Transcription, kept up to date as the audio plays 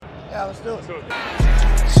Yeah, let's do it.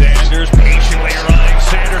 Sanders patiently running.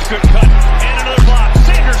 Sanders, good cut. And another block.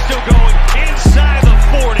 Sanders still going inside the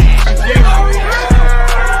 40.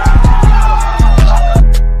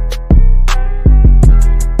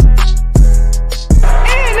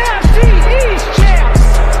 NFC East champs.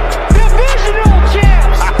 Divisional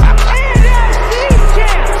champs. NFC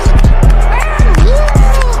champs. And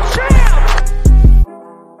world champs.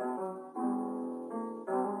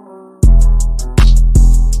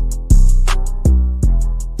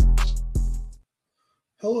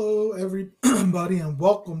 Hello, everybody, and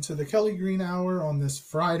welcome to the Kelly Green Hour on this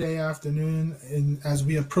Friday afternoon. And as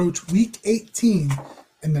we approach Week 18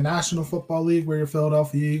 in the National Football League, where your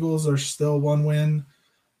Philadelphia Eagles are still one win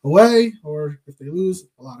away, or if they lose,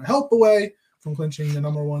 a lot of help away from clinching the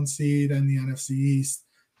number one seed in the NFC East,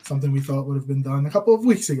 something we thought would have been done a couple of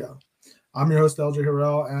weeks ago. I'm your host, LJ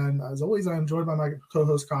Harrell, and as always, I am joined by my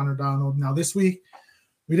co-host, Connor Donald. Now, this week,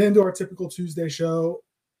 we didn't do our typical Tuesday show.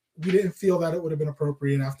 We didn't feel that it would have been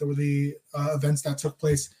appropriate after the events that took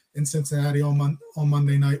place in Cincinnati on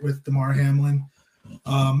Monday night with Damar Hamlin.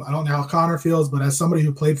 I don't know how Connor feels, but as somebody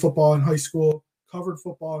who played football in high school, covered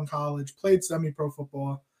football in college, played semi-pro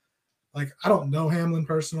football, like, I don't know Hamlin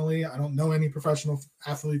personally. I don't know any professional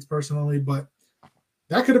athletes personally, but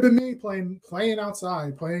that could have been me playing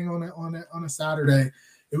outside, playing on a Saturday.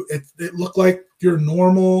 It looked like your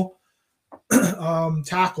normal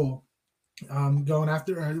tackle. Going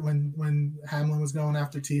after when Hamlin was going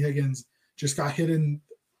after T. Higgins, just got hit in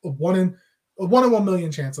a 1 in 1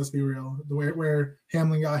 million chance. Let's be real, where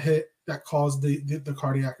Hamlin got hit that caused the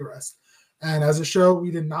cardiac arrest. And as a show, we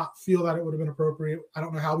did not feel that it would have been appropriate. I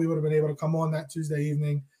don't know how we would have been able to come on that Tuesday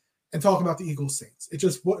evening and talk about the Eagles Saints. It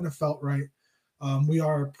just wouldn't have felt right. We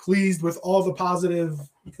are pleased with all the positive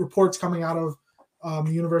reports coming out of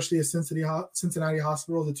the University of Cincinnati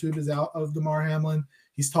Hospital. The tube is out of Damar Hamlin.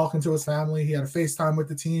 He's talking to his family. He had a FaceTime with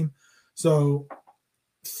the team. So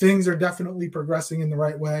things are definitely progressing in the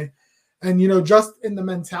right way. And, just in the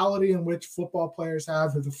mentality in which football players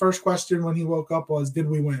have, the first question when he woke up was, did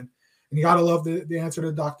we win? And you got to love the answer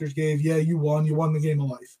the doctors gave. Yeah, you won. You won the game of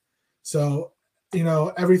life. So,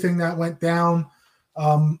 everything that went down,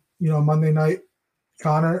 Monday night,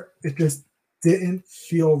 Connor, it just didn't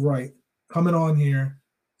feel right coming on here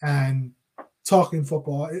and talking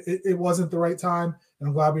football. It wasn't the right time. And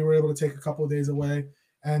I'm glad we were able to take a couple of days away.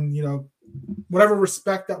 And, whatever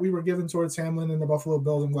respect that we were given towards Hamlin and the Buffalo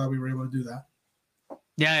Bills, I'm glad we were able to do that.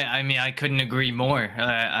 Yeah, I couldn't agree more.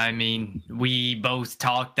 We both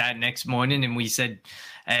talked that next morning and we said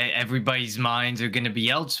everybody's minds are going to be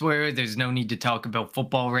elsewhere. There's no need to talk about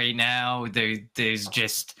football right now. There's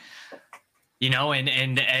just,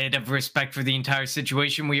 and out of respect for the entire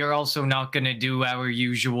situation, we are also not going to do our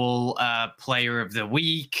usual player of the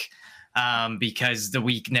week. Because the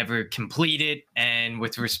week never completed, and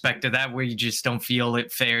with respect to that, we just don't feel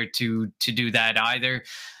it fair to do that either.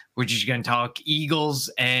 We're just going to talk Eagles,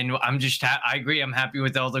 and I agree. I'm happy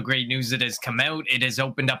with all the great news that has come out. It has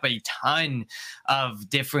opened up a ton of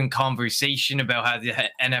different conversation about how the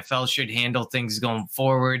NFL should handle things going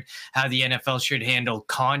forward, how the NFL should handle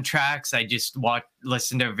contracts. I just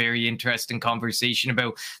listened to a very interesting conversation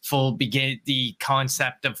about the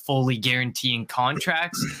concept of fully guaranteeing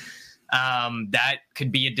contracts. That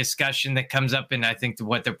could be a discussion that comes up, and I think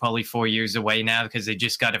they're probably 4 years away now because they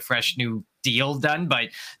just got a fresh new deal done, but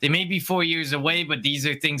they may be 4 years away, but these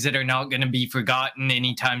are things that are not going to be forgotten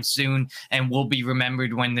anytime soon and will be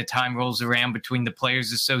remembered when the time rolls around between the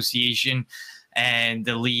Players Association and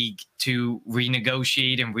the league to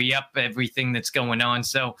renegotiate and re-up everything that's going on.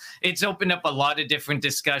 So it's opened up a lot of different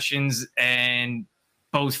discussions, and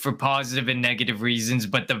both for positive and negative reasons.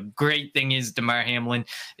 But the great thing is Damar Hamlin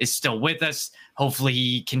is still with us. Hopefully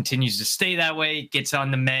he continues to stay that way, gets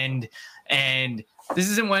on the mend. And this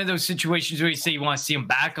isn't one of those situations where you say you want to see him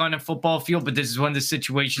back on a football field, but this is one of the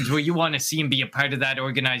situations where you want to see him be a part of that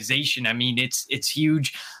organization. I mean, it's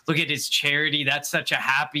huge. Look at his charity. That's such a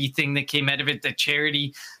happy thing that came out of it. The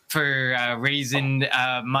charity for raising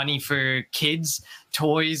money for kids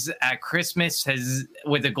toys at Christmas has,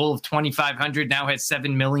 with a goal of 2,500, now has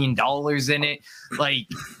 $7 million in it. Like,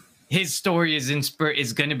 his story is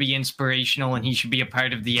going to be inspirational, and he should be a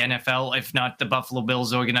part of the NFL, if not the Buffalo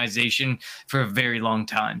Bills organization, for a very long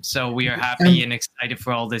time. So we are happy and excited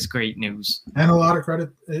for all this great news. And a lot of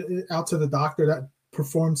credit out to the doctor that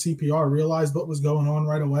performed CPR, realized what was going on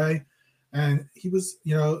right away. And he was,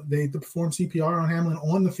 they performed CPR on Hamlin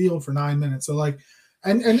on the field for 9 minutes. So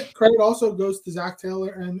and credit also goes to Zach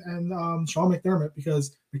Taylor and Sean McDermott,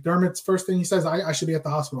 because McDermott's first thing he says, I should be at the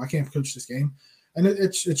hospital. I can't coach this game. And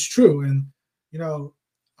it's true. And,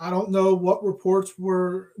 I don't know what reports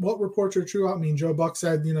are true. I mean, Joe Buck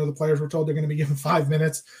said, the players were told they're going to be given 5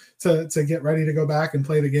 minutes to get ready to go back and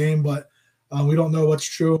play the game, but we don't know what's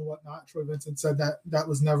true and what not. Troy Vincent said that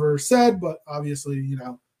was never said, but obviously,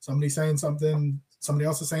 somebody's saying something, somebody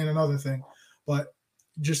else is saying another thing. But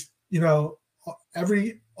just, all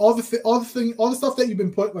the stuff that you've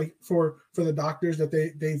been put like for the doctors that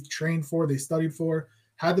they've trained for, they studied for,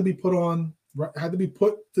 had to be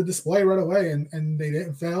put to display right away, and they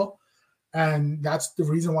didn't fail. And that's the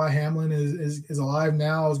reason why Hamlin is alive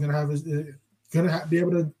now, is going to be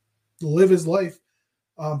able to live his life,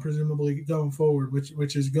 presumably going forward,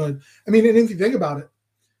 which is good. I mean, and if you think about it,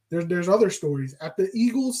 there's other stories at the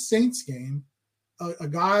Eagles Saints game.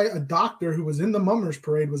 A doctor who was in the Mummers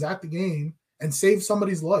Parade was at the game and saved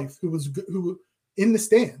somebody's life who in the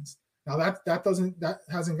stands. Now that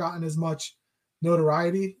hasn't gotten as much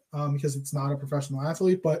notoriety because it's not a professional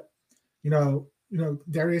athlete, but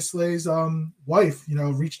Darius Slay's wife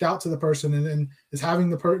reached out to the person and is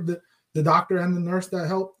having the doctor and the nurse that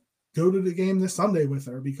helped go to the game this Sunday with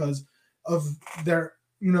her because of their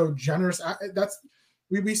generous. That's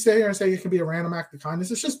we say here and say it can be a random act of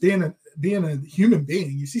kindness. It's just being a human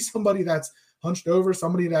being. You see somebody that's hunched over,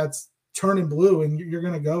 somebody that's turning blue, and you're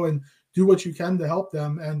going to go and do what you can to help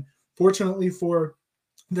them. And fortunately for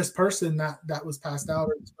this person that was passed out,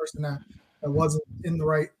 or this person that wasn't in the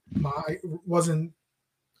right mind, wasn't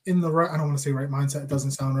in the right, I don't want to say right mindset, it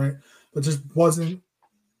doesn't sound right, but just wasn't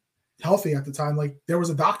healthy at the time. Like there was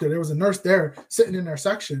a doctor, there was a nurse there sitting in their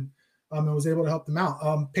section, and was able to help them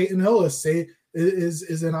out. Peyton Hillis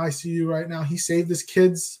is in ICU right now. He saved his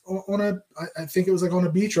kids on I think it was like on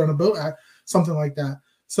a beach or on a boat, something like that.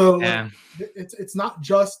 So yeah. It's not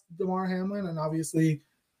just Damar Hamlin, and obviously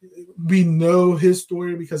we know his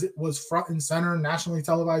story because it was front and center, nationally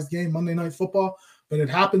televised game, Monday Night Football, but it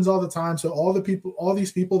happens all the time. So all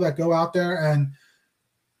these people that go out there and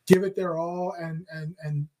give it their all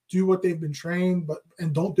and do what they've been trained,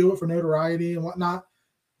 and don't do it for notoriety and whatnot,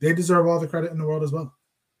 they deserve all the credit in the world as well.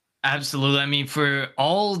 Absolutely. I mean, for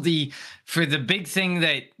the big thing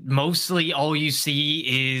that mostly all you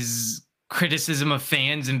see is criticism of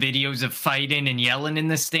fans and videos of fighting and yelling in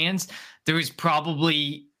the stands, there is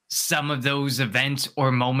probably some of those events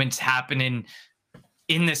or moments happening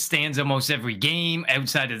in the stands almost every game,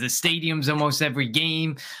 outside of the stadiums almost every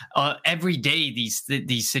game, every day.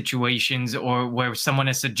 These situations, or where someone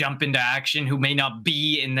has to jump into action who may not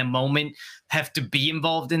be in the moment, have to be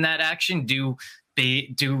involved in that action, do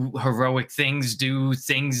heroic things, do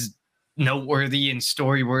things noteworthy and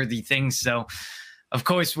story-worthy things. So of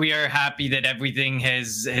course, we are happy that everything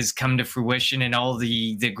has come to fruition, and all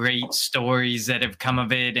the great stories that have come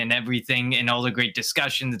of it, and everything, and all the great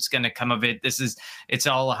discussion that's going to come of it. It's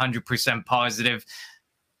all 100% positive.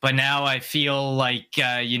 But now I feel like,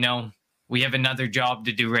 we have another job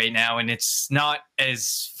to do right now, and it's not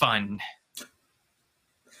as fun.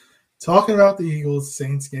 Talking about the Eagles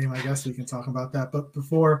Saints game, I guess we can talk about that. But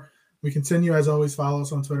before we continue, as always, follow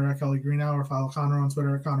us on Twitter at Kelly Greenhour. Follow Connor on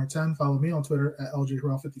Twitter at Connor10. Follow me on Twitter at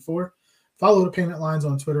LJHurrell54. Follow the Painted Lines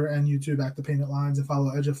on Twitter and YouTube at the Painted Lines, and follow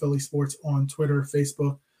Edge of Philly Sports on Twitter,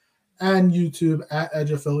 Facebook, and YouTube at Edge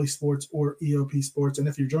of Philly Sports or EOP Sports. And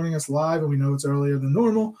if you're joining us live, and we know it's earlier than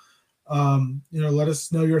normal, let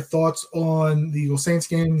us know your thoughts on the Eagles Saints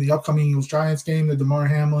game, the upcoming Eagles Giants game, the Damar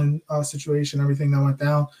Hamlin situation, everything that went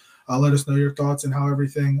down. Let us know your thoughts and how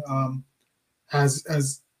everything has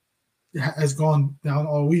gone down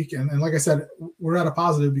all week. And like I said, we're at a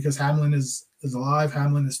positive because Hamlin is alive.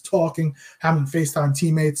 Hamlin is talking. Hamlin FaceTime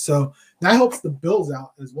teammates. So that helps the Bills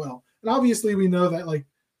out as well. And obviously we know that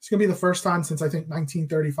it's going to be the first time since I think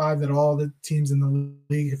 1935 that all the teams in the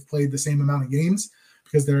league have played the same amount of games,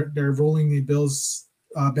 because they're ruling the Bills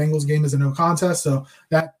Bengals game as a no contest. So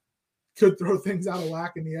that could throw things out of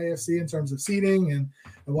whack in the AFC in terms of seeding and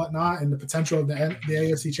whatnot, and the potential of the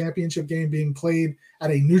AFC Championship game being played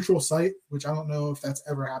at a neutral site, which I don't know if that's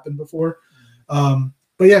ever happened before. But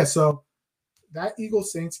yeah, so that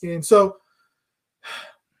Eagles Saints game. So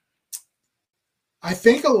I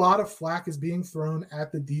think a lot of flack is being thrown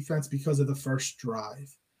at the defense because of the first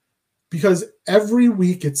drive. Because every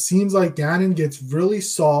week it seems like Gannon gets really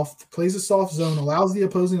soft, plays a soft zone, allows the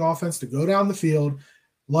opposing offense to go down the field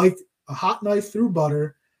like a hot knife through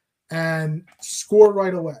butter and score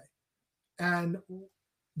right away. And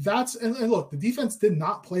look, the defense did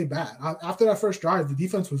not play bad. After that first drive, the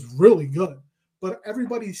defense was really good. But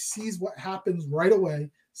everybody sees what happens right away,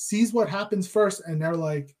 sees what happens first, and they're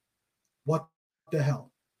like, what the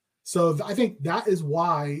hell? So I think that is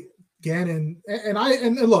why Gannon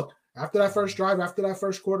and look, after that first drive, after that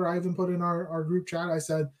first quarter, I even put in our group chat, I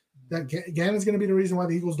said, that Gannon's going to be the reason why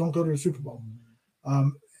the Eagles don't go to the Super Bowl.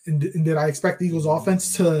 And did I expect the Eagles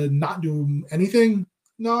offense to not do anything?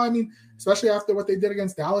 No, I mean, especially after what they did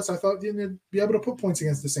against Dallas, I thought they'd be able to put points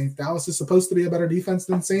against the Saints. Dallas is supposed to be a better defense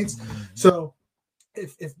than Saints. So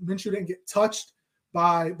if Minshew didn't get touched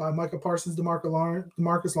by Micah Parsons,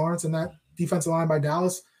 DeMarcus Lawrence, and that defensive line by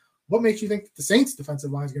Dallas, what makes you think that the Saints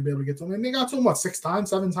defensive line is going to be able to get to him? And they got to him,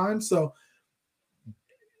 7 times? So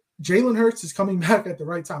Jalen Hurts is coming back at the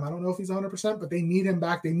right time. I don't know if he's 100%, but they need him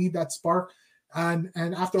back. They need that spark. And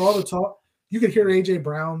after all the talk, you could hear A.J.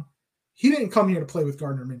 Brown. He didn't come here to play with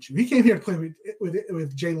Gardner Minshew. He came here to play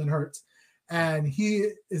with Jalen Hurts. And he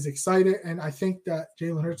is excited. And I think that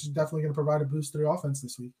Jalen Hurts is definitely going to provide a boost to the offense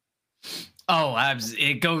this week. Oh,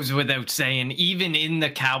 it goes without saying, even in the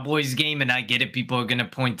Cowboys game, and I get it, people are going to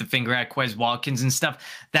point the finger at Quez Watkins and stuff.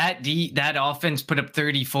 That offense put up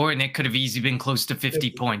 34, and it could have easily been close to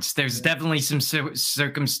 50 points. There's definitely some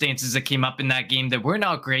circumstances that came up in that game that were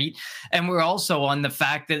not great. And we're also on the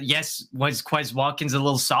fact that, yes, was Quez Watkins a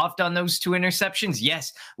little soft on those 2 interceptions?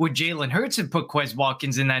 Yes. Would Jalen Hurts have put Quez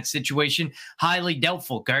Watkins in that situation? Highly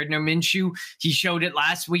doubtful. Gardner Minshew, he showed it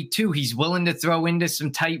last week too. He's willing to throw into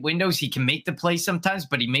some tight windows. He can make the play sometimes,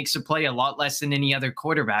 but he makes a play a lot less than any other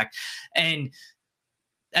quarterback. And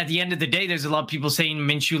at the end of the day, there's a lot of people saying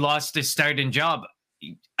Minshew lost his starting job,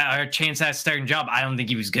 or chance at a starting job. I don't think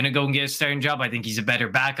he was going to go and get a starting job. I think he's a better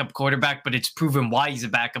backup quarterback, but it's proven why he's a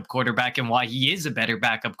backup quarterback and why he is a better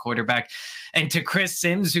backup quarterback. And to Chris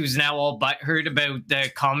Sims, who's now all butthurt about the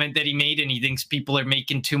comment that he made, and he thinks people are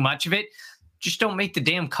making too much of it, just don't make the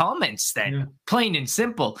damn comments then. Yeah. Plain and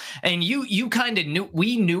simple. And you kind of knew,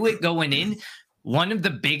 we knew it going in. One of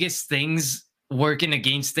the biggest things working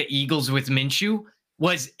against the Eagles with Minshew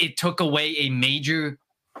was it took away a major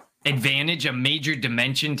advantage, a major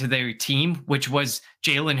dimension to their team, which was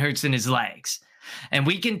Jalen Hurts and his legs. And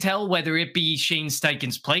we can tell whether it be Shane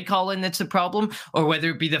Steichen's play calling that's a problem, or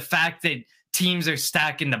whether it be the fact that teams are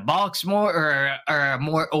stacking the box more, or are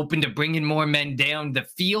more open to bringing more men down the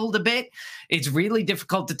field a bit. It's really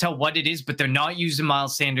difficult to tell what it is, but they're not using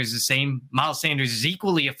Miles Sanders the same. Miles Sanders is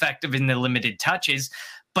equally effective in the limited touches,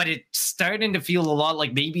 but it's starting to feel a lot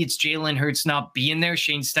like maybe it's Jalen Hurts not being there.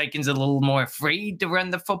 Shane Steichen's a little more afraid to run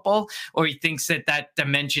the football, or he thinks that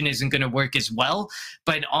dimension isn't going to work as well.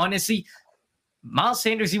 But honestly, Miles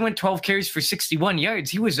Sanders, he went 12 carries for 61 yards.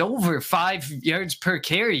 He was over 5 yards per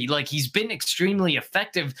carry. Like, he's been extremely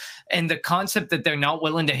effective. And the concept that they're not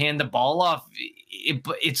willing to hand the ball off,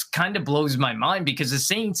 it's kind of blows my mind, because the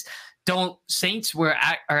Saints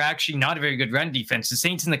are actually not a very good run defense. The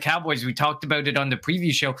Saints and the Cowboys, we talked about it on the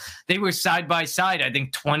preview show. They were side by side, I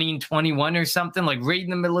think 20 and 21 or something, like right in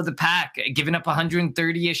the middle of the pack, giving up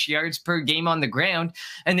 130-ish yards per game on the ground.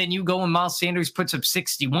 And then you go and Miles Sanders puts up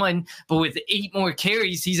 61, but with 8 more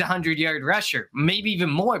carries, he's a 100-yard rusher, maybe even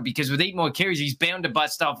more, because with 8 more carries, he's bound to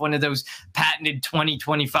bust off one of those patented 20,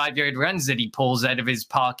 25-yard runs that he pulls out of his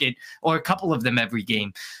pocket, or a couple of them every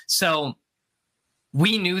game. So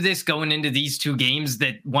we knew this going into these 2 games,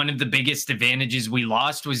 that one of the biggest advantages we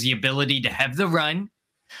lost was the ability to have the run,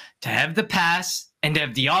 to have the pass, and to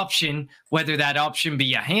have the option, whether that option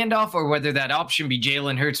be a handoff or whether that option be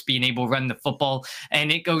Jalen Hurts being able to run the football.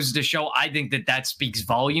 And it goes to show, I think that speaks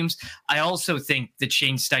volumes. I also think that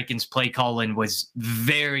Shane Steichen's play calling was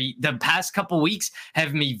the past couple weeks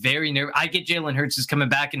have me very nervous. I get Jalen Hurts is coming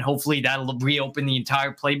back, and hopefully that'll reopen the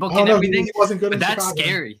entire playbook and everything. He wasn't good, but in that's Chicago.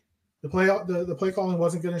 Scary. The play calling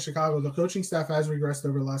wasn't good in Chicago. The coaching staff has regressed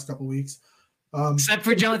over the last couple of weeks. Except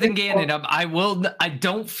for Jonathan Gannon. I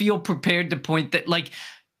don't feel prepared to point that,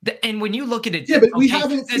 and when you look at it, yeah, but we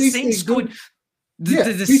haven't. The Saints scored.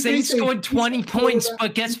 The Saints scored 20 points,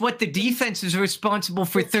 but guess what? The defense is responsible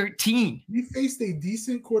for 13. We faced a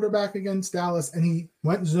decent quarterback against Dallas, and he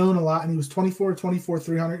went zone a lot, and he was 24-24,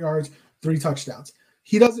 300 yards, 3 touchdowns.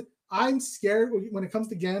 He doesn't. I'm scared when it comes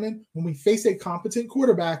to Gannon. When we face a competent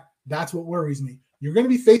quarterback, that's what worries me. You're going to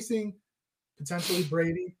be facing potentially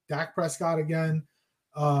Brady, Dak Prescott again,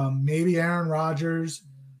 maybe Aaron Rodgers.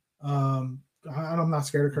 I'm not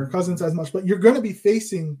scared of Kirk Cousins as much, but you're going to be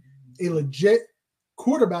facing a legit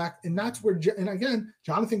quarterback, and that's where. And again,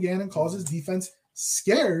 Jonathan Gannon calls his defense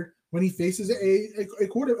scared when he faces a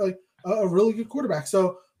really good quarterback.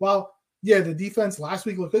 So while the defense last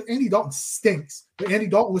week looked good, Andy Dalton stinks, but Andy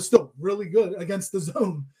Dalton was still really good against the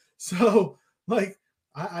zone. So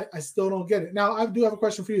I still don't get it. Now, I do have a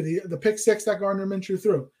question for you. The pick 6 that Gardner Minshew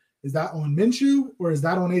threw, is that on Minshew or is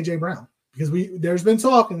that on A.J. Brown? Because there's been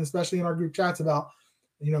talking, especially in our group chats, about,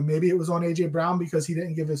 maybe it was on A.J. Brown because he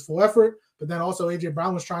didn't give his full effort, but then also A.J.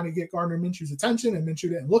 Brown was trying to get Gardner Minshew's attention and Minshew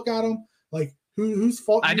didn't look at him. Whose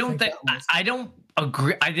fault? I don't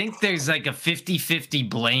agree. I think there's like a 50-50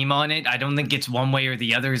 blame on it. I don't think it's one way or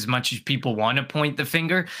the other as much as people want to point the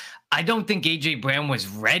finger. I don't think AJ Brown was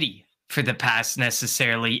ready for the pass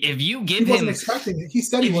necessarily. If you give him, he wasn't expecting it. He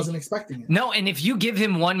said he wasn't expecting it. No, and if you give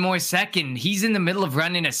him one more second, he's in the middle of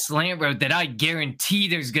running a slant route that I guarantee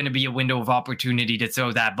there's going to be a window of opportunity to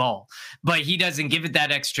throw that ball. But he doesn't give it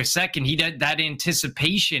that extra second. That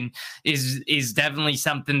anticipation is definitely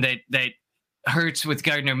something that hurts with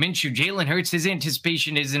Gardner Minshew. Jalen Hurts, his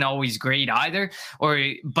anticipation isn't always great either,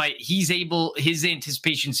 but his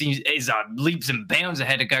anticipation is leaps and bounds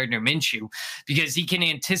ahead of Gardner Minshew because he can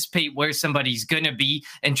anticipate where somebody's going to be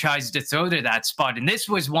and tries to throw to that spot. And this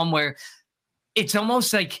was one where it's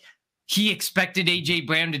almost like he expected AJ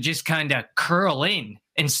Brown to just kind of curl in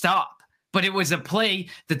and stop. But it was a play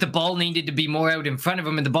that the ball needed to be more out in front of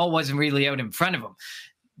him, and the ball wasn't really out in front of him.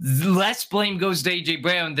 Less blame goes to AJ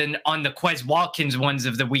Brown than on the Quez Watkins ones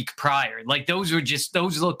of the week prior. Like those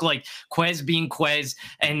look like Quez being Quez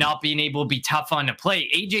and not being able to be tough on the play.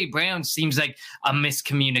 AJ Brown seems like a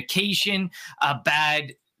miscommunication, a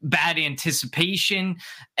bad anticipation,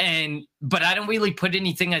 but I don't really put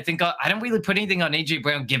anything. I don't really put anything on AJ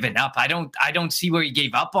Brown giving up. I don't see where he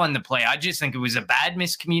gave up on the play. I just think it was a bad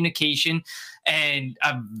miscommunication and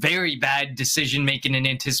a very bad decision making and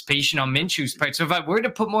anticipation on Minshew's part. So if I were to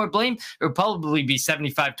put more blame, it would probably be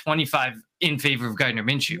 75-25 in favor of Gardner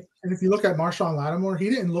Minshew. And if you look at Marshawn Lattimore,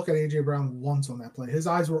 he didn't look at AJ Brown once on that play. His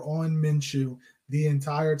eyes were on Minshew the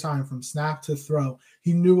entire time from snap to throw.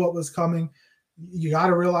 He knew what was coming. You got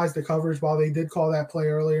to realize the coverage, while they did call that play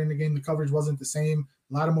earlier in the game, the coverage wasn't the same.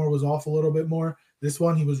 Lattimore was off a little bit more. This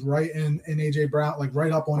one, he was right in AJ Brown, like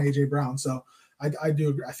right up on AJ Brown. So I do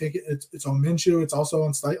agree. I think it's on Minshew. It's also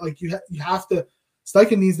on Steichen. Like you have to,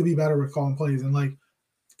 Steichen needs to be better with calling plays. And like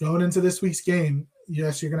going into this week's game,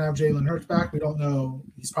 yes, you're going to have Jalen Hurts back. We don't know.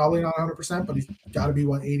 He's probably not 100%, but he's got to be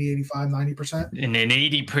 80, 85, 90%. And then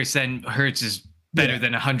 80% Hurts is better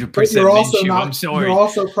than 100% Minshew. I'm sorry. You're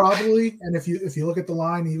also probably, and if you look at the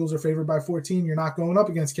line, the Eagles are favored by 14. You're not going up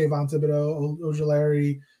against Kayvon Thibodeau,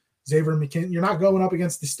 Ojulari, Xavier McKinney. You're not going up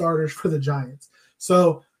against the starters for the Giants.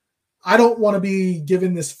 So I don't want to be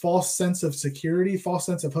given this false sense of security, false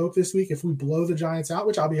sense of hope this week. If we blow the Giants out,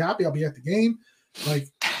 which I'll be happy, I'll be at the game. Like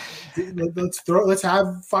let's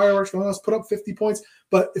have fireworks going. Let's put up 50 points.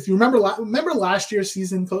 But if you remember last year's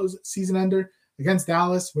season ender against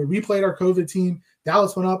Dallas, where we played our COVID team,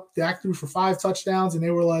 Dallas went up, Dak threw for 5 touchdowns, and they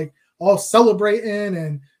were like all celebrating.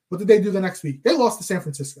 And what did they do the next week? They lost to San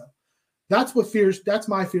Francisco. That's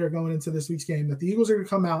my fear going into this week's game, that the Eagles are going to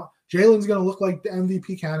come out. Jalen's going to look like the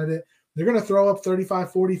MVP candidate. They're going to throw up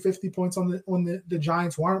 35, 40, 50 points on the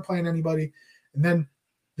Giants who aren't playing anybody. And then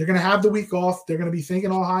they're going to have the week off. They're going to be thinking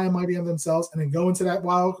all high and mighty of themselves and then go into that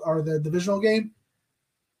the divisional game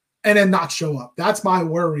and then not show up. That's my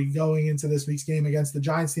worry going into this week's game against the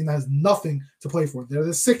Giants team that has nothing to play for. They're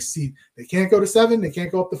the 6th seed. They can't go to 7. They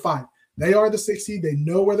can't go up to 5. They are the 6th seed. They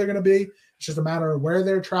know where they're going to be. It's just a matter of where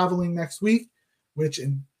they're traveling next week, which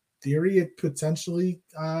in theory it potentially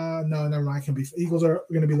no, never mind. It can be Eagles are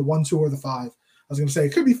going to be the 1, 2, or the 5. I was going to say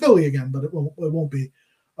it could be Philly again, but it won't be.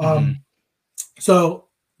 So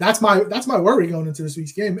that's my worry going into this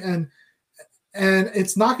week's game, and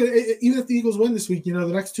it's not going to, even if the Eagles win this week, the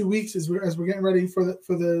next 2 weeks as we're getting ready for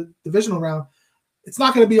the divisional round, it's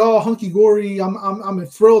not going to be all hunky gory. I'm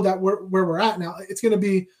thrilled at where we're at now. It's going to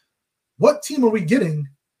be, what team are we getting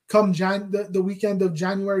come the weekend of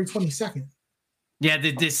January 22nd? Yeah,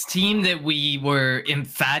 this team that we were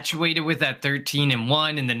infatuated with at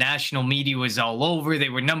 13-1, and the national media was all over. They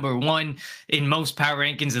were number 1 in most power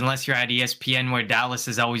rankings, unless you're at ESPN, where Dallas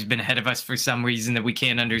has always been ahead of us for some reason that we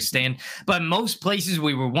can't understand. But most places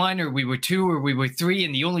we were 1, or we were 2, or we were 3,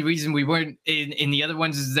 and the only reason we weren't in the other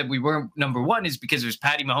ones is that we weren't number 1 is because it was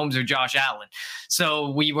Patty Mahomes or Josh Allen.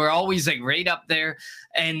 So we were always like right up there.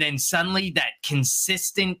 And then suddenly that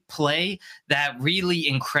consistent play, that really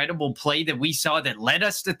incredible play that we saw that led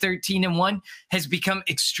us to 13-1 has become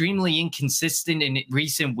extremely inconsistent in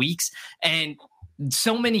recent weeks. And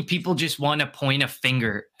so many people just want to point a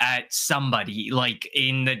finger at somebody. Like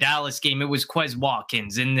in the Dallas game, it was Quez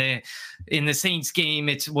Watkins. In the Saints game,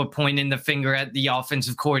 we're pointing the finger at the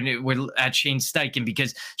offensive coordinator, at Shane Steichen,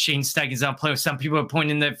 because Shane Steichen's not playing. Some people are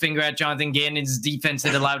pointing the finger at Jonathan Gannon's defense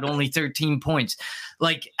that allowed only 13 points.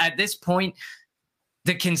 Like at this point,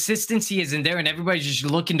 the consistency isn't there, and everybody's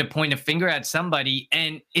just looking to point a finger at somebody,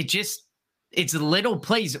 and it's little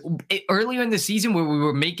plays. Earlier in the season where we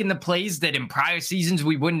were making the plays that in prior seasons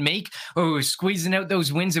we wouldn't make, or we were squeezing out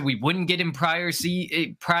those wins that we wouldn't get in prior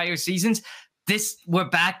seasons, we're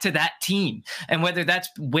back to that team. And whether that's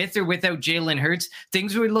with or without Jalen Hurts,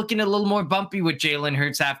 things were looking a little more bumpy with Jalen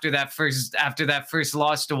Hurts after that first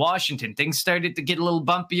loss to Washington. Things started to get a little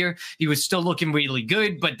bumpier. He was still looking really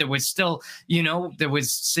good, but there was still, there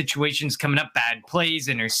was situations coming up, bad plays,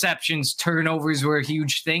 interceptions, turnovers were a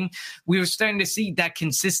huge thing. We were starting to see that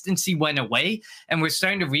consistency went away, and we're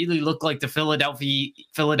starting to really look like the Philadelphia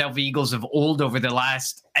Eagles of old over the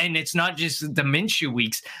last, and it's not just the Minshew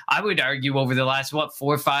weeks. I would argue over the last, 4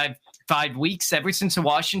 or 5 weeks, ever since the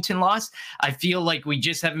Washington loss, I feel like we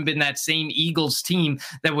just haven't been that same Eagles team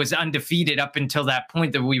that was undefeated up until that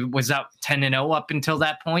point, that we was up 10-0 up until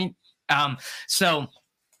that point. So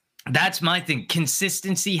that's my thing.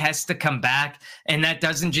 Consistency has to come back, and that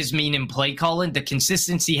doesn't just mean in play calling. The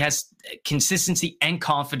consistency and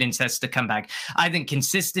confidence has to come back. I think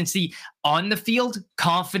consistency on the field,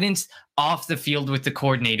 confidence off the field with the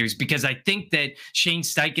coordinators, because I think that Shane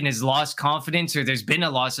Steichen has lost confidence, or there's been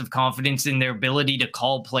a loss of confidence in their ability to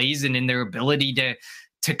call plays and in their ability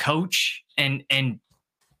to coach and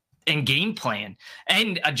game plan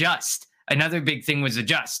and adjust. Another big thing was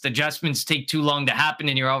adjust. Adjustments take too long to happen,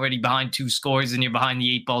 and you're already behind 2 scores and you're behind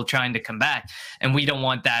the 8 ball trying to come back. And we don't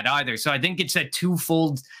want that either. So I think it's a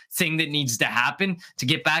twofold thing that needs to happen to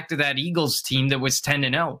get back to that Eagles team that was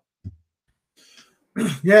 10-0.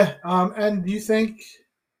 Yeah. And do you think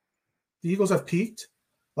the Eagles have peaked?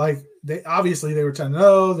 Like, they were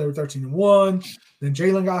 10-0, they were 13-1. Then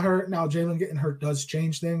Jalen got hurt. Now Jalen getting hurt does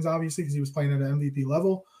change things, obviously, because he was playing at an MVP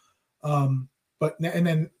level. And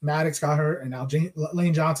then Maddox got hurt, and now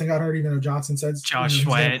Lane Johnson got hurt, even though Johnson said Josh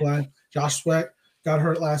Sweat got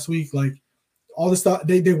hurt last week. Like, all the stuff,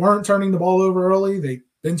 they weren't turning the ball over early. They've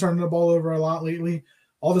been turning the ball over a lot lately.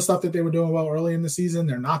 All the stuff that they were doing well early in the season,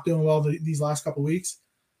 they're not doing well these last couple of weeks.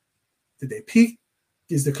 Did they peak?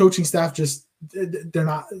 Is the coaching staff just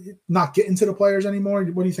they're not getting to the players anymore?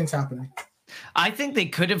 What do you think's happening? I think they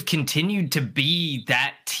could have continued to be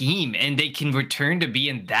that team, and they can return to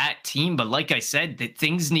being that team. But like I said, that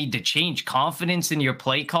things need to change. Confidence in your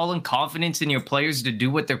play calling, confidence in your players to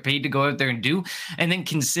do what they're paid to go out there and do, and then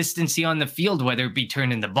consistency on the field, whether it be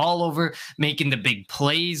turning the ball over, making the big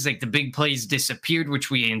plays. Like, the big plays disappeared,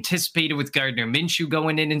 which we anticipated with Gardner Minshew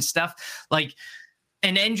going in and stuff. Like,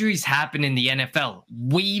 and injuries happen in the NFL.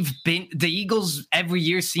 The Eagles every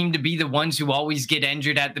year seem to be the ones who always get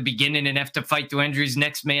injured at the beginning and have to fight through injuries.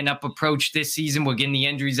 Next man up approach this season, we're getting the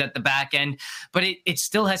injuries at the back end. But it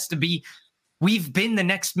still has to be, we've been the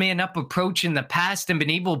next man up approach in the past and been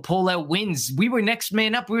able to pull out wins. We were next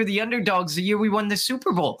man up. We were the underdogs the year we won the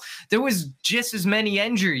Super Bowl. There was just as many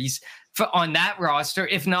injuries on that roster,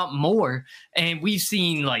 if not more. And we've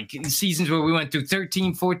seen like seasons where we went through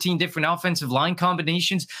 13, 14 different offensive line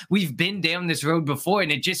combinations. We've been down this road before,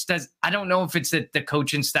 and it just does. I don't know if it's that the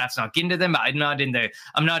coaching staff's not getting to them. I'm not in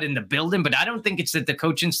the building, but I don't think it's that the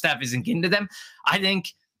coaching staff isn't getting to them. I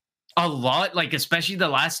think a lot, like especially the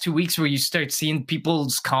last 2 weeks where you start seeing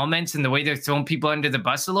people's comments and the way they're throwing people under the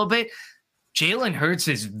bus a little bit. Jalen Hurts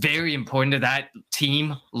is very important to that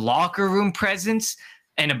team locker room presence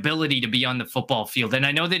and ability to be on the football field. And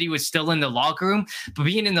I know that he was still in the locker room, but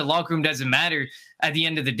being in the locker room doesn't matter at the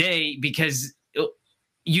end of the day, because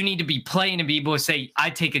you need to be playing and be able to say, I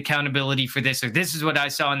take accountability for this, or this is what I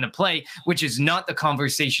saw in the play, which is not the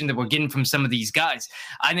conversation that we're getting from some of these guys.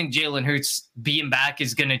 I think Jalen Hurts being back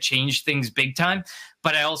is going to change things big time.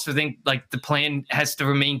 But I also think like the plan has to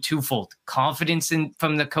remain twofold. Confidence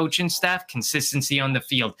from the coaching staff, consistency on the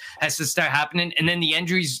field has to start happening. And then the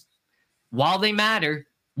injuries, while they matter,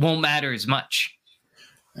 won't matter as much.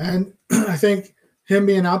 And I think him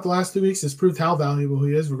being out the last 2 weeks has proved how valuable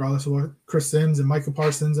he is, regardless of what Chris Sims and Micah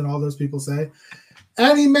Parsons and all those people say.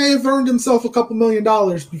 And he may have earned himself a couple $1 million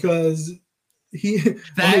because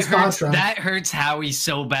that hurts Howie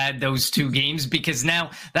so bad, those 2 games, because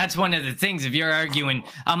now that's one of the things. If you're arguing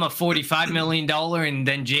I'm a $45 million and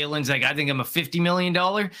then Jalen's like, I think I'm a $50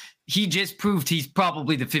 million, he just proved he's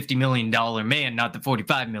probably the $50 million man, not the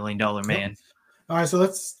 $45 million man. All right, so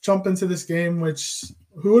let's jump into this game, which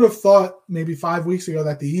who would have thought maybe 5 weeks ago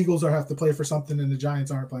that the Eagles have to play for something and the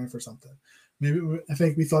Giants aren't playing for something? I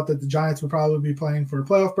think we thought that the Giants would probably be playing for a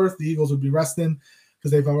playoff berth. The Eagles would be resting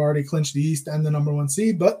because they've already clinched the East and the number 1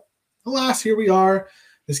 seed. But alas, here we are.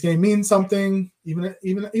 This game means something. Even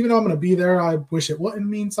though I'm going to be there, I wish it wouldn't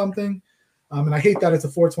mean something. And I hate that it's a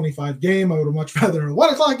 4:25 game. I would have much rather a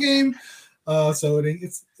 1:00 game. So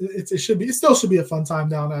it still should be a fun time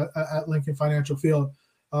down at Lincoln Financial Field.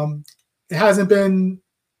 It hasn't been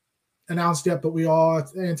announced yet, but we all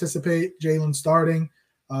anticipate Jalen starting.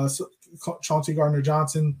 So Chauncey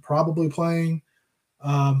Gardner-Johnson probably playing.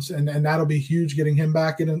 And that'll be huge, getting him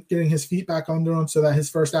back and getting his feet back under him so that his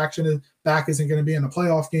first action back isn't going to be in a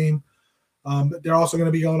playoff game. But they're also going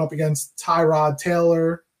to be going up against Tyrod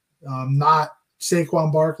Taylor, not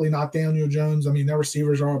Saquon Barkley, not Daniel Jones. I mean, their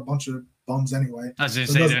receivers are a bunch of bums anyway. I was going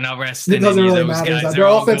to say, they're not resting. It doesn't really matter. Guys. Their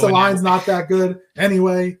offensive line's not that good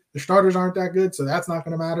anyway. The starters aren't that good, so that's not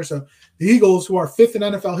going to matter. So the Eagles, who are 5th in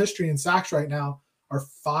NFL history in sacks right now, are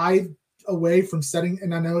 5 away from setting,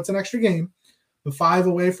 and I know it's an extra game, but 5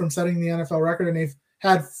 away from setting the NFL record, and they've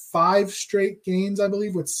had 5 straight games, I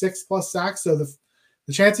believe, with 6+ sacks. So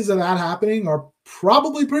the chances of that happening are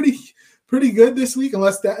probably pretty good this week,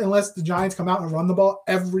 unless the Giants come out and run the ball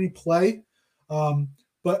every play.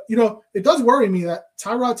 But it does worry me that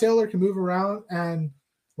Tyrod Taylor can move around, and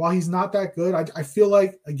while he's not that good, I feel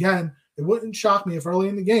like, again, it wouldn't shock me if early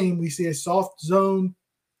in the game we see a soft zone,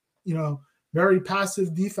 very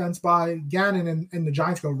passive defense by Gannon, and the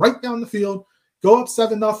Giants go right down the field, go up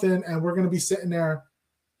 7-0, and we're going to be sitting there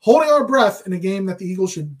holding our breath in a game that the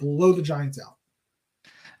Eagles should blow the Giants out.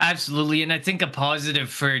 Absolutely. And I think a positive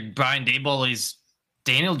for Brian Daboll is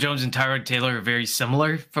Daniel Jones and Tyrod Taylor are very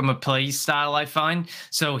similar from a play style, I find.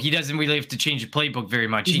 So he doesn't really have to change the playbook very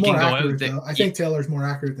much. He can go out there. I think Taylor's more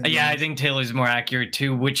accurate than I think Taylor's more accurate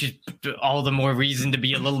too, which is all the more reason to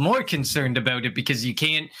be a little more concerned about it, because you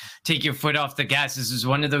can't take your foot off the gas. This is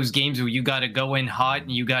one of those games where you got to go in hot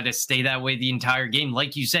and you got to stay that way the entire game.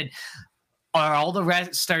 Like you said, are all the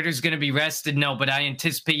starters going to be rested? No, but I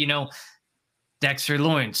anticipate, Dexter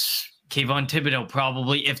Lawrence, Kayvon Thibodeau,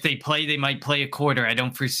 probably, if they play, they might play a quarter. I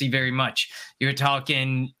don't foresee very much. You're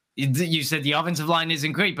talking, you said the offensive line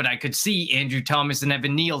isn't great, but I could see Andrew Thomas and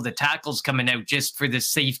Evan Neal, the tackles, coming out just for the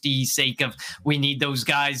safety sake of we need those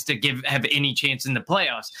guys to have any chance in the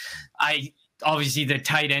playoffs. Obviously, the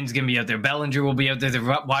tight end's going to be out there. Bellinger will be out there.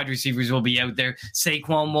 The wide receivers will be out there.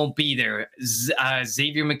 Saquon won't be there.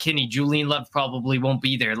 Xavier McKinney, Julian Love probably won't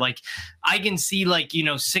be there. Like, I can see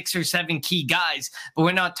 6 or 7 key guys, but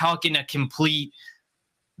we're not talking a complete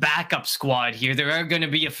backup squad here. There are going to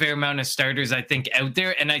be a fair amount of starters, I think, out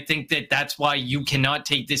there. And I think that that's why you cannot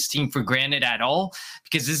take this team for granted at all,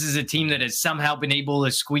 because this is a team that has somehow been able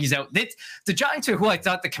to squeeze out. The Giants are who I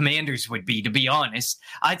thought the Commanders would be, to be honest.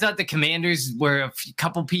 I thought the Commanders were a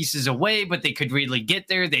couple pieces away, but they could really get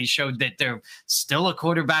there. They showed that they're still a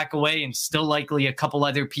quarterback away and still likely a couple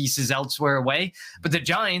other pieces elsewhere away. But the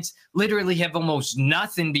Giants literally have almost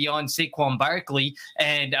nothing beyond Saquon Barkley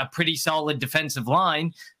and a pretty solid defensive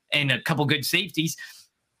line and a couple good safeties.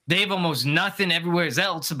 They have almost nothing everywhere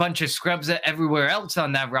else, a bunch of scrubs everywhere else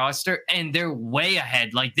on that roster, and they're way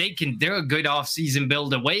ahead. Like, they're a good offseason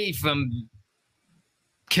build away from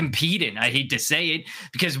competing. I hate to say it,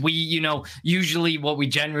 because we, usually what we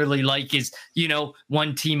generally like is,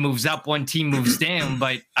 one team moves up, one team moves down,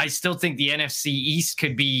 but I still think the NFC East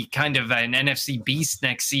could be kind of an NFC beast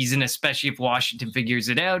next season, especially if Washington figures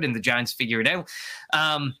it out and the Giants figure it out.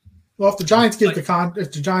 Well, if the Giants if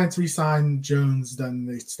the Giants re-sign Jones, then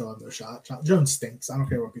they still have their shot. Jones stinks. I don't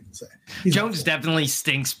care what people say. Jones definitely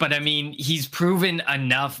stinks, but I mean, he's proven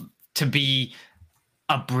enough to be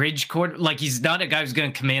a bridge quarter. Like, he's not a guy who's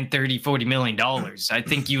going to command $30-40 million. I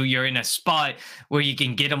think you're in a spot where you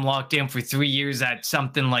can get him locked in for 3 years at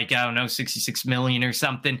something like, I don't know, $66 million or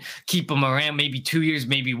something. Keep him around maybe 2 years,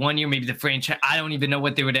 maybe 1 year, maybe the franchise. I don't even know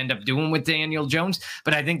what they would end up doing with Daniel Jones,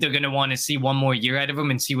 but I think they're going to want to see 1 more year out of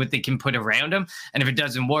him and see what they can put around him. And if it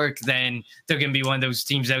doesn't work, then they're going to be one of those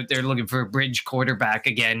teams out there looking for a bridge quarterback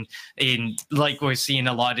again, like we're seeing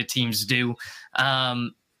a lot of teams do.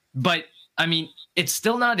 But I mean, it's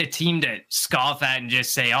still not a team to scoff at and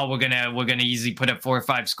just say, oh, we're gonna easily put up 4 or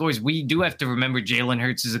 5 scores. We do have to remember Jalen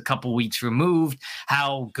Hurts is a couple weeks removed.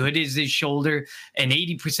 How good is his shoulder? And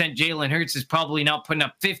 80% Jalen Hurts is probably not putting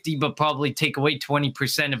up 50, but probably take away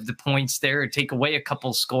 20% of the points there, or take away a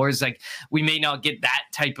couple scores. Like, we may not get that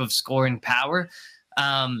type of scoring power.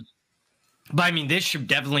 But I mean, this should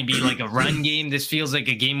definitely be like a run game. This feels like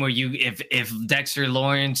a game where if Dexter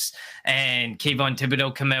Lawrence and Kayvon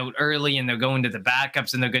Thibodeau come out early and they're going to the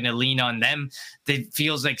backups and they're going to lean on them, it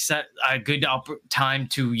feels like a good time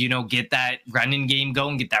to, get that running game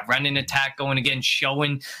going, get that running attack going again,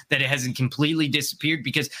 showing that it hasn't completely disappeared.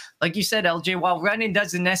 Because like you said, LJ, while running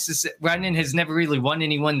has never really won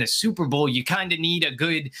anyone the Super Bowl, you kind of need a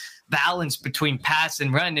good balance between pass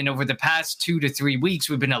and run. And over the past 2 to 3 weeks,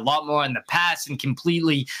 we've been a lot more on the pass and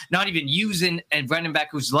completely not even using a running back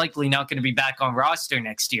who's likely not going to be back on roster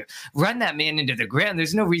next year. Run that man into the ground.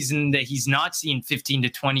 There's no reason that he's not seeing 15 to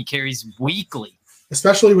 20 carries weekly.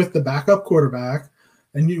 Especially with the backup quarterback.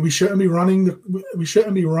 And we shouldn't be running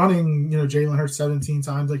Jalen Hurts 17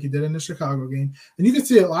 times like he did in the Chicago game. And you could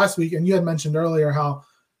see it last week. And you had mentioned earlier how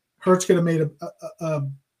Hurts could have made a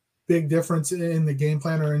big difference in the game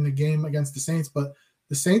plan or in the game against the Saints. But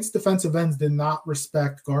the Saints defensive ends did not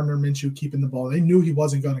respect Gardner Minshew keeping the ball. They knew he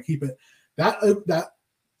wasn't going to keep it. That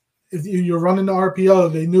if you're running the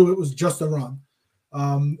RPO, they knew it was just a run.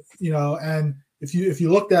 And if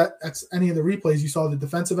you looked at any of the replays, you saw the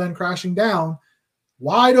defensive end crashing down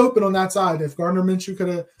wide open on that side. If Gardner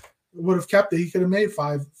Minshew would have kept it, he could have made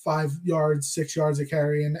 5 yards, 6 yards a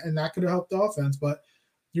carry, and that could have helped the offense. But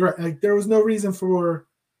you're right. Like, there was no reason for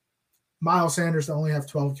Miles Sanders to only have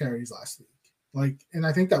 12 carries last week. And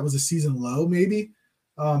I think that was a season low, maybe.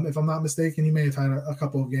 If I'm not mistaken, he may have had a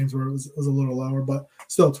couple of games where it was a little lower, but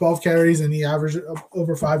still 12 carries and he averaged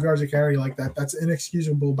over 5 yards a carry like that. That's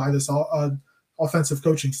inexcusable by this offensive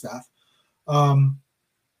coaching staff.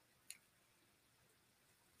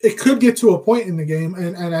 It could get to a point in the game,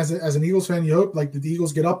 and as an Eagles fan, you hope like the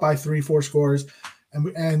Eagles get up by 3-4 scores,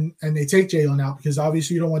 and they take Jalen out, because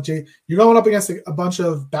obviously you don't want you're going up against a bunch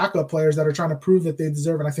of backup players that are trying to prove that they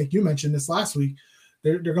deserve. And I think you mentioned this last week.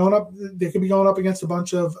 They're going up. They could be going up against a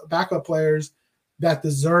bunch of backup players that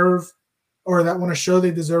deserve or that want to show they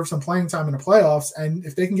deserve some playing time in the playoffs. And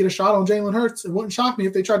if they can get a shot on Jalen Hurts, it wouldn't shock me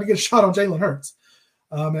if they tried to get a shot on Jalen Hurts.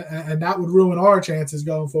 And that would ruin our chances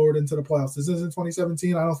going forward into the playoffs. This isn't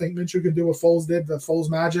 2017. I don't think Minshew could do what Foles did, the Foles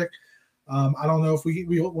magic. I don't know if we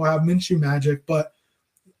will have Minshew magic, but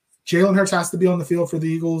Jalen Hurts has to be on the field for the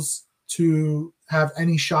Eagles to have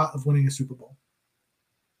any shot of winning a Super Bowl.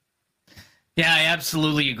 Yeah, I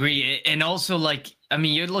absolutely agree. And also,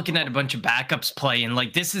 you're looking at a bunch of backups play, and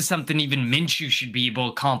this is something even Minshew should be able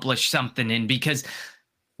to accomplish something in, because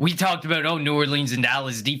we talked about, New Orleans and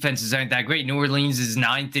Dallas defenses aren't that great. New Orleans is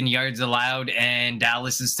 9th in yards allowed, and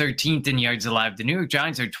Dallas is 13th in yards allowed. The New York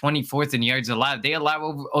Giants are 24th in yards allowed. They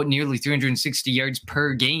allow nearly 360 yards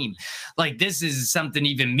per game. This is something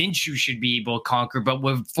even Minshew should be able to conquer, but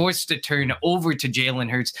we're forced to turn over to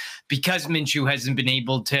Jalen Hurts because Minshew hasn't been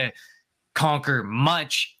able to conquer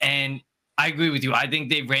much. And I agree with you. I think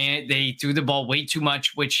they threw the ball way too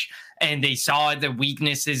much, and they saw the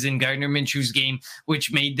weaknesses in Gardner Minshew's game,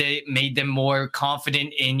 which made them more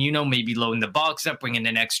confident in, maybe loading the box up, bringing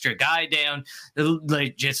an extra guy down,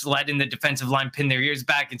 just letting the defensive line pin their ears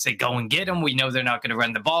back and say, go and get them. We know they're not going to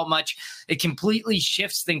run the ball much. It completely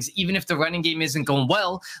shifts things. Even if the running game isn't going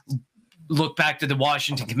well, look back to the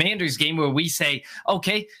Washington Commanders game where we say,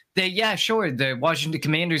 okay, the Washington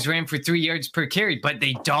Commanders ran for 3 yards per carry, but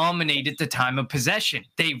they dominated the time of possession.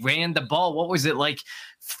 They ran the ball. What was it,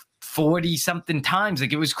 40-something times?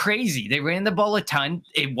 It was crazy. They ran the ball a ton.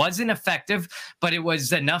 It wasn't effective, but it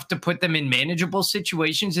was enough to put them in manageable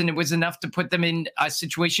situations, and it was enough to put them in a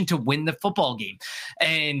situation to win the football game.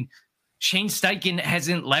 And Shane Steichen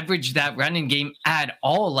hasn't leveraged that running game at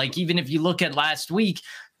all. Even if you look at last week,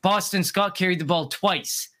 Boston Scott carried the ball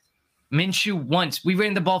twice. Minshew once. We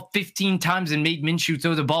ran the ball 15 times and made Minshew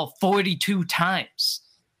throw the ball 42 times.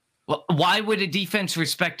 Well, why would a defense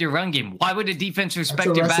respect your run game? Why would a defense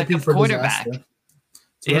respect your backup quarterback? It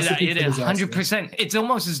 100%. It's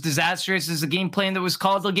almost as disastrous as the game plan that was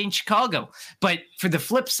called against Chicago. But for the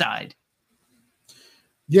flip side.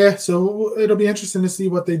 Yeah, so it'll be interesting to see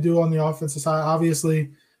what they do on the offensive side. Obviously,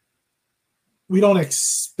 we don't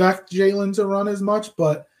expect Jalen to run as much,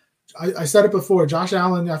 but I said it before. Josh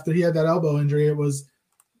Allen, after he had that elbow injury, it was,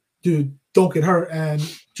 dude, don't get hurt. And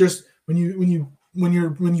just when you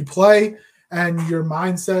play and your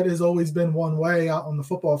mindset has always been one way out on the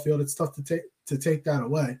football field, it's tough to take that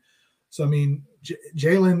away. So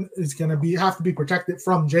Jalen is going to have to be protected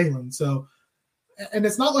from Jalen. So, and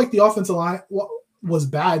it's not like the offensive line was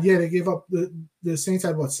bad. Yeah, they gave up the Saints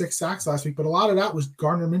had 6 sacks last week, but a lot of that was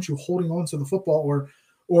Gardner Minshew holding on to the football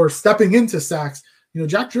or stepping into sacks.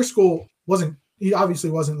 Jack Driscoll obviously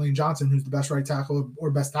wasn't Lane Johnson, who's the best right tackle or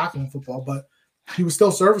best tackle in football, but he was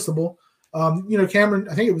still serviceable. Cameron,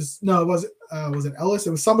 I think it was it Ellis?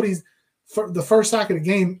 It was somebody's the first sack of the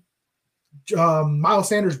game. Miles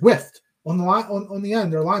Sanders whiffed on the line on the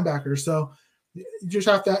end. They're linebackers, so you just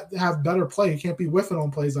have to have better play. You can't be whiffing on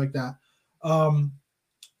plays like that.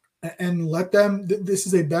 And let them. This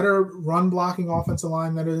is a better run blocking offensive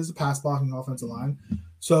line than it is a pass blocking offensive line.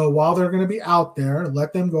 So while they're going to be out there,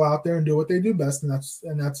 let them go out there and do what they do best, and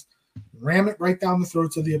that's ram it right down the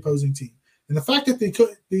throats of the opposing team. And the fact that the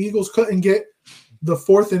Eagles couldn't get the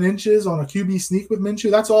 4th and inches on a QB sneak with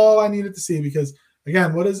Minshew, that's all I needed to see. Because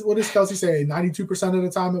again, what does Kelsey say? 92% of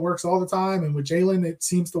the time it works all the time, and with Jalen it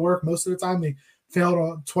seems to work most of the time. They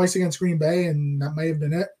failed twice against Green Bay, and that may have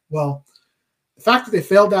been it. Well, the fact that they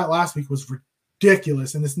failed that last week was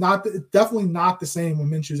ridiculous. And it's definitely not the same when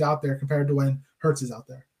Minshew's out there compared to when Hurts is out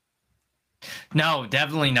there. No,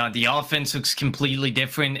 definitely not. The offense looks completely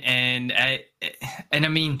different. And I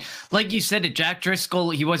mean, like you said, at Jack Driscoll,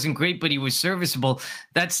 he wasn't great, but he was serviceable.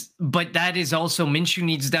 But that is also Minshew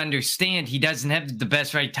needs to understand he doesn't have the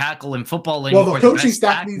best right tackle in football anymore. Well, the coaching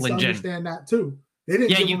staff needs to understand that too. They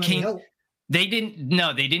didn't give him any help. They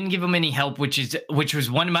didn't give him any help, which was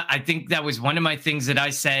I think that was one of my things that I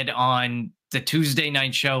said on the Tuesday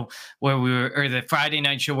night show or the Friday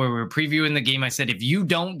night show where we were previewing the game. I said, if you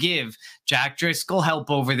don't give Jack Driscoll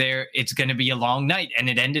help over there, it's going to be a long night. And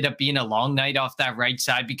it ended up being a long night off that right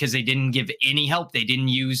side because they didn't give any help. They didn't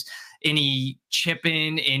use any chip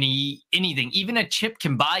in, anything. Even a chip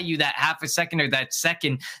can buy you that half a second or that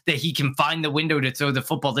second that he can find the window to throw the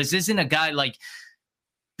football. This isn't a guy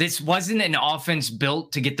this wasn't an offense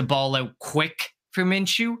built to get the ball out quick for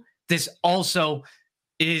Minshew. This also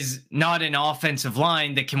is not an offensive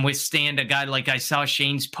line that can withstand a guy like I saw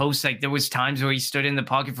Shane's post. Like there was times where he stood in the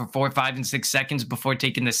pocket for 4, 5, and 6 seconds before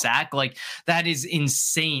taking the sack. Like that is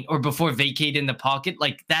insane. Or before vacating the pocket.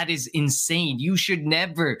 Like that is insane. You should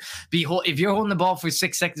never be if you're holding the ball for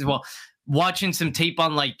 6 seconds. Well, watching some tape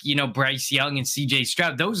on Bryce Young and CJ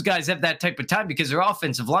Stroud, those guys have that type of time because their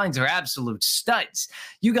offensive lines are absolute studs.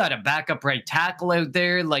 You got a backup right tackle out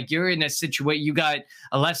there. Like you're in a situation, you got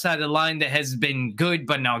a left side of the line that has been good,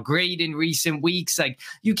 but not great in recent weeks. Like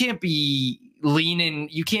you can't be leaning,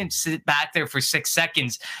 you can't sit back there for 6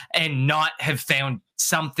 seconds and not have found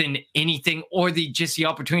anything, or the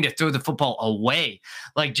opportunity to throw the football away.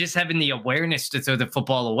 Like just having the awareness to throw the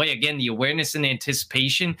football away. Again, the awareness and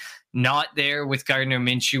anticipation, not there with Gardner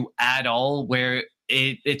Minshew at all, where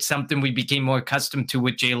it's something we became more accustomed to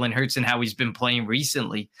with Jalen Hurts and how he's been playing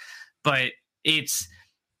recently. But it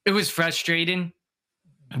was frustrating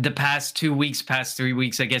the past 2 weeks, past 3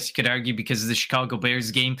 weeks, I guess you could argue, because of the Chicago Bears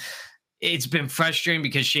game. It's been frustrating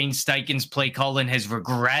because Shane Steichen's play calling has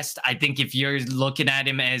regressed. I think if you're looking at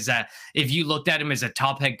him if you looked at him as a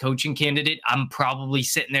top head coaching candidate, I'm probably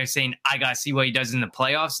sitting there saying, I got to see what he does in the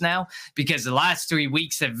playoffs now, because the last 3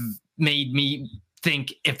 weeks have made me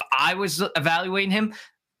think if I was evaluating him,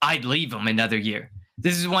 I'd leave him another year.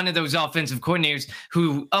 This is one of those offensive coordinators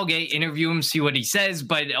who, okay, interview him, see what he says,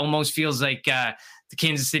 but it almost feels like, the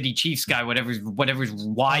Kansas City Chiefs guy, whatever's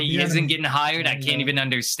why he isn't getting hired. I can't even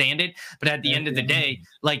understand it. But at the end of the day,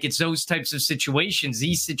 like it's those types of situations,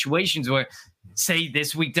 these situations where say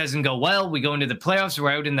this week doesn't go well, we go into the playoffs, we're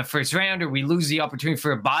out in the first round, or we lose the opportunity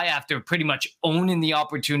for a bye after pretty much owning the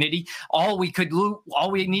opportunity. All we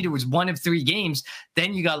needed was one of 3 games.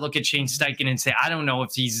 Then you got to look at Shane Steichen and say, I don't know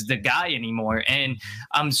if he's the guy anymore. And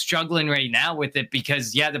I'm struggling right now with it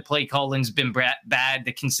because, yeah, the play calling's been bad.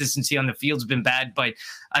 The consistency on the field's been bad. But,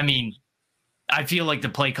 I mean, I feel like the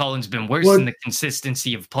play calling's been worse than the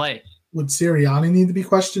consistency of play. Would Sirianni need to be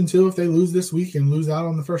questioned, too, if they lose this week and lose out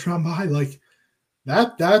on the first round bye? Like,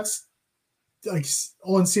 that's like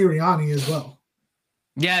on Sirianni as well.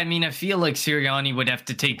 Yeah, I mean, I feel like Sirianni would have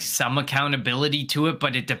to take some accountability to it,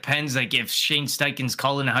 but it depends. Like if Shane Steichen's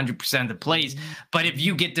calling 100% of the plays, but if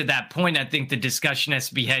you get to that point, I think the discussion has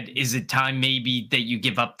to be had: is it time maybe that you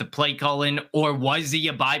give up the play calling, or was he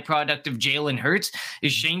a byproduct of Jalen Hurts?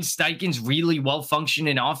 Is Shane Steichen's really well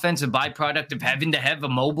functioning offense a byproduct of having to have a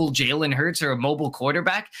mobile Jalen Hurts or a mobile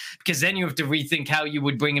quarterback? Because then you have to rethink how you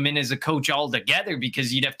would bring him in as a coach altogether,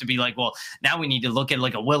 because you'd have to be like, well, now we need to look at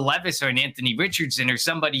like a Will Levis or an Anthony Richardson or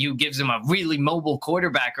somebody who gives him a really mobile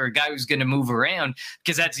quarterback or a guy who's going to move around,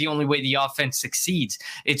 because that's the only way the offense succeeds.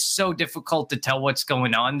 It's so difficult to tell what's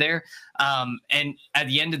going on there. And at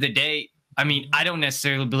the end of the day, I mean, I don't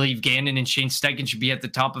necessarily believe Gannon and Shane Steichen should be at the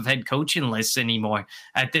top of head coaching lists anymore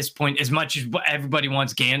at this point, as much as everybody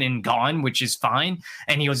wants Gannon gone, which is fine.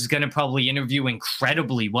 And he was going to probably interview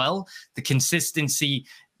incredibly well. The consistency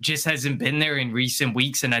just hasn't been there in recent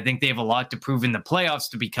weeks, and I think they have a lot to prove in the playoffs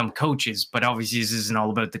to become coaches. But obviously, this isn't all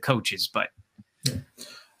about the coaches. But yeah.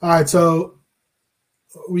 All right, so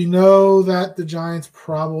we know that the Giants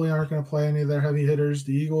probably aren't going to play any of their heavy hitters.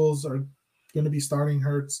 The Eagles are going to be starting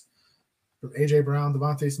Hurts, AJ Brown,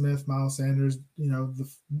 Devontae Smith, Miles Sanders. The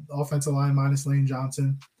offensive line minus Lane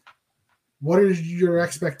Johnson. What are your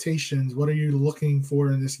expectations? What are you looking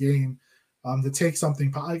for in this game? To take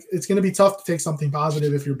something, it's going to be tough to take something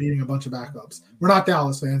positive if you're beating a bunch of backups. We're not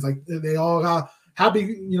Dallas fans. Like they all got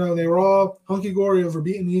happy, they were all hunky-dory over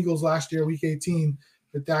beating the Eagles last year, week 18,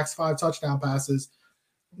 with Dak's 5 touchdown passes,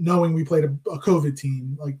 knowing we played a COVID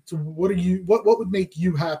team. Like, so what would make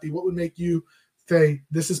you happy? What would make you say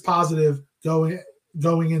this is positive going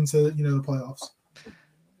into the playoffs?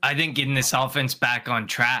 I think getting this offense back on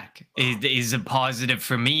track is a positive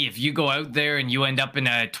for me. If you go out there and you end up in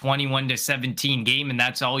a 21-17 game and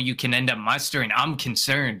that's all you can end up mustering, I'm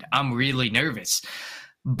concerned. I'm really nervous.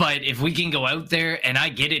 But if we can go out there, and I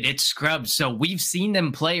get it, it's scrubs. So we've seen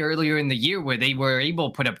them play earlier in the year where they were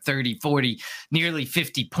able to put up 30, 40, nearly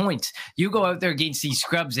 50 points. You go out there against these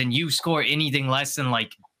scrubs and you score anything less than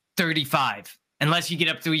like 35. Unless you get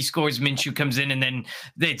up 3 scores, Minshew comes in, and then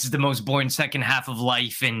it's the most boring second half of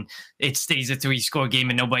life, and it stays a 3-score game,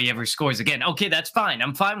 and nobody ever scores again. Okay, that's fine.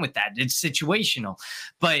 I'm fine with that. It's situational.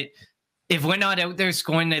 But if we're not out there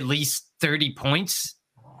scoring at least 30 points,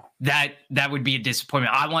 that would be a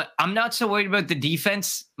disappointment. I'm not so worried about the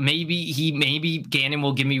defense. Maybe Gannon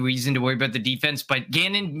will give me reason to worry about the defense, but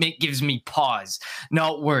Gannon gives me pause,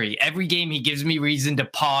 not worry. Every game he gives me reason to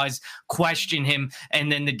pause, question him,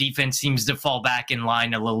 and then the defense seems to fall back in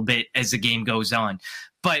line a little bit as the game goes on.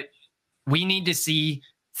 But we need to see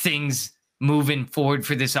things moving forward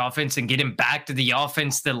for this offense and getting back to the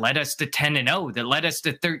offense that led us to 10-0, that led us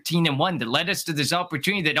to 13-1, that led us to this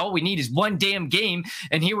opportunity that all we need is one damn game.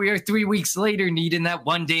 And here we are 3 weeks later needing that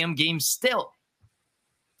one damn game still.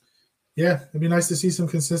 Yeah, it'd be nice to see some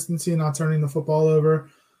consistency, not turning the football over,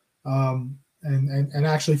 and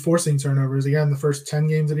actually forcing turnovers. Again, the first 10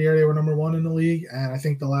 games of the year, they were number 1 in the league. And I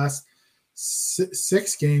think the last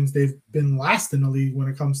 6 games they've been last in the league when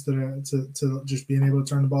it comes to just being able to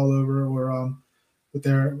turn the ball over, or with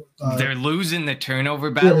their they're losing the turnover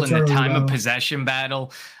battle and the time of possession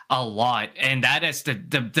battle a lot. And that is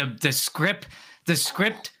the script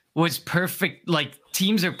was perfect. Like,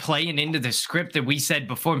 teams are playing into the script that we said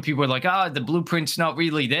before, and people were like, the blueprint's not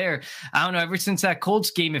really there. I don't know, ever since that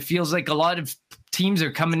Colts game, it feels like a lot of teams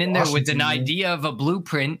are coming in there with an idea of a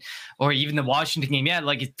blueprint, or even the Washington game. Yeah,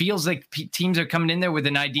 like, it feels like teams are coming in there with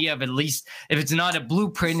an idea of, at least if it's not a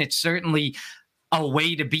blueprint, it's certainly a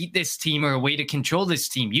way to beat this team or a way to control this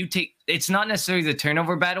team. It's not necessarily the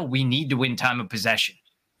turnover battle. We need to win time of possession.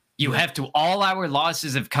 You have to. All our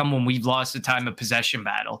losses have come when we've lost the time of possession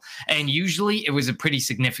battle. And usually it was a pretty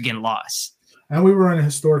significant loss. And we were on a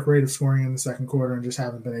historic rate of scoring in the second quarter and just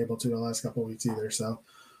haven't been able to the last couple of weeks either. So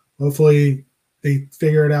hopefully they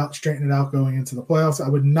figure it out, straighten it out going into the playoffs.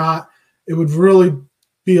 It would really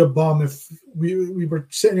be a bum if we were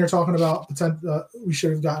sitting here talking about we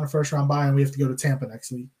should have gotten a first round bye and we have to go to Tampa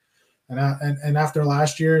next week. And after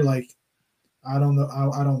last year, like, I don't know.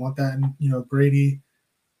 I don't want that. And, Brady,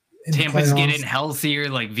 Tampa's getting healthier.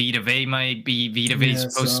 Like, Vita Vea's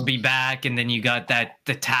supposed to be back, and then you got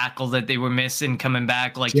the tackle that they were missing coming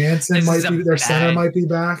back. Like, Jansen center might be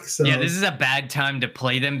back. So yeah, this is a bad time to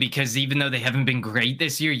play them, because even though they haven't been great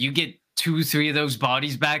this year, you get 2-3 of those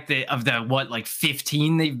bodies back of the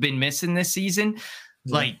 15 they've been missing this season.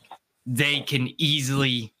 Yeah. Like, they can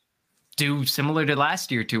easily do similar to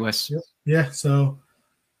last year to us. Yep. Yeah. So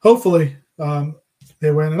hopefully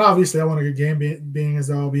they win, and obviously I want a good game, being as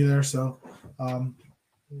though I'll be there. So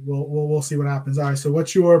we'll see what happens. All right. So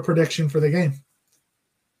what's your prediction for the game?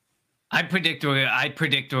 I predict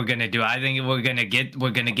we're gonna do. I think we're gonna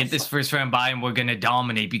get this first round bye, and we're gonna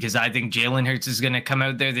dominate, because I think Jalen Hurts is gonna come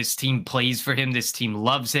out there. This team plays for him. This team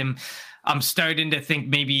loves him. I'm starting to think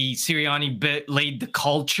maybe Sirianni laid the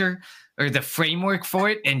culture or the framework for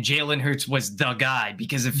it, and Jalen Hurts was the guy,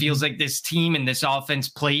 because it feels like this team and this offense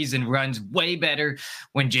plays and runs way better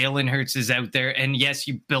when Jalen Hurts is out there. And yes,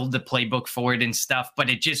 you build the playbook for it and stuff, but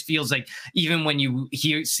it just feels like, even when you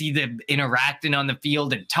see them interacting on the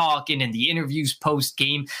field and talking and the interviews post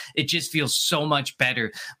game, it just feels so much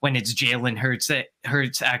better when it's Jalen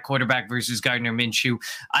Hurts at quarterback versus Gardner Minshew.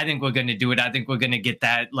 I think we're going to do it. I think we're going to get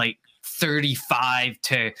that 35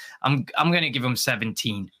 to, I'm going to give them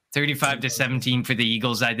 17. 35-17 for the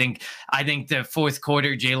Eagles. I think the fourth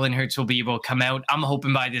quarter, Jalen Hurts will be able to come out. I'm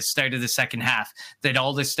hoping by the start of the second half that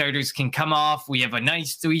all the starters can come off. We have a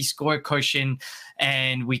nice 3-score cushion,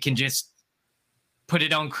 and we can just put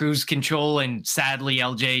it on cruise control. And sadly,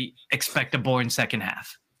 LJ, expect a boring second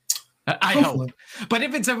half. I hope. But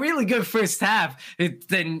if it's a really good first half,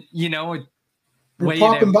 then we're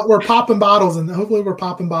popping bottles, and hopefully we're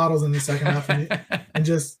popping bottles in the second half, and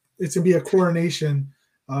just it's gonna be a coronation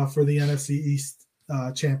for the NFC East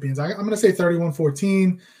champions. I'm going to say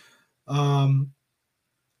 31-14.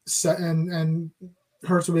 And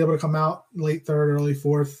Hurts will be able to come out late third, early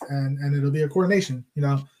fourth, and it'll be a coronation, in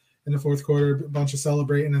the fourth quarter, a bunch of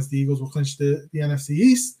celebrating as the Eagles will clinch the NFC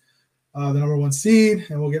East, the number 1 seed,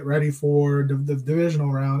 and we'll get ready for the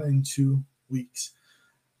divisional round in 2 weeks.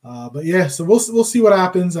 But yeah, so we'll see what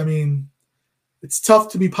happens. I mean, it's tough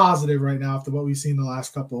to be positive right now after what we've seen the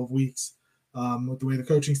last couple of weeks. with the way the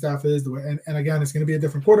coaching staff is. And again, it's going to be a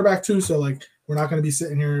different quarterback too. So like we're not going to be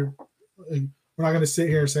sitting here. We're not going to sit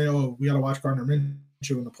here and say, oh, we got to watch Gardner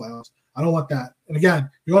Minshew in the playoffs. I don't want that. And again,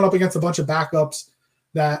 you're going up against a bunch of backups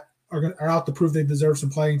that are out to prove they deserve some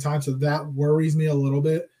playing time. So that worries me a little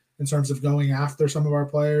bit in terms of going after some of our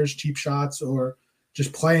players, cheap shots, or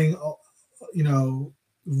just playing,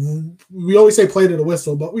 we always say play to the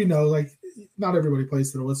whistle, but we know like not everybody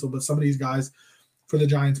plays to the whistle, but some of these guys for the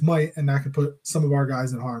Giants might, and that could put some of our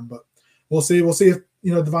guys in harm. But we'll see. We'll see if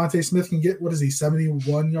Devontae Smith can get,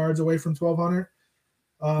 71 yards away from 1,200.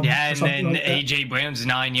 And then like AJ Brown's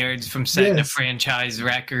 9 yards from setting a franchise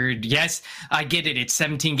record. Yes, I get it. It's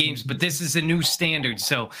 17 games, but this is a new standard,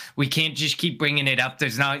 so we can't just keep bringing it up.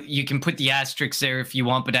 You can put the asterisk there if you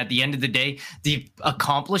want, but at the end of the day, the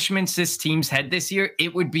accomplishments this team's had this year,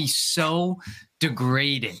 it would be so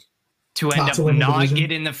degrading to end up not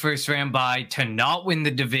getting the first round bye, to not win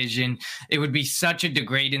the division. It would be such a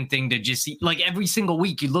degrading thing to just see. Like every single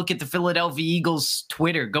week, you look at the Philadelphia Eagles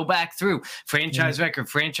Twitter, go back through franchise record,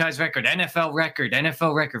 NFL record,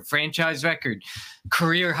 franchise record,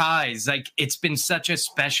 career highs. Like it's been such a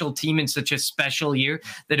special team and such a special year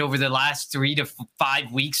that over the last 3 to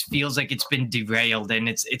 5 weeks feels like it's been derailed, and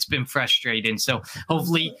it's been frustrating. So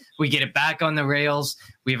hopefully we get it back on the rails.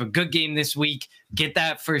 We have a good game this week. Get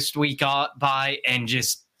that first week by, and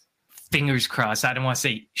just fingers crossed. I don't want to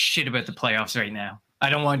say shit about the playoffs right now. I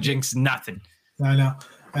don't want to jinx nothing. I know.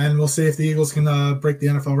 And we'll see if the Eagles can break the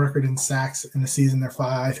NFL record in sacks in the season. They're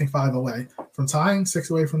 5 away from tying, 6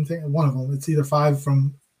 away from one of them. It's either 5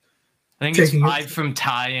 from I think it's 5 from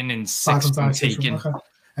tying and 6 from taking. Okay.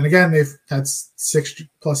 And again, they've had 6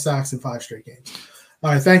 plus sacks in 5 straight games.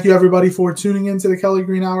 All right, thank you everybody for tuning into the Kelly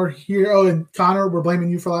Green Hour here. Oh, and Connor, we're blaming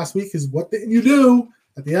you for last week because what didn't you do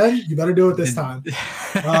at the end? You better do it this time.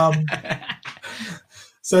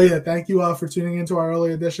 So yeah, thank you for tuning into our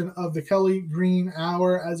early edition of the Kelly Green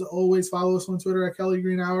Hour. As always, follow us on Twitter at Kelly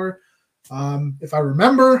Green Hour. If I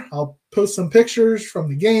remember, I'll post some pictures from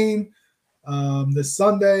the game this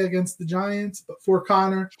Sunday against the Giants. But for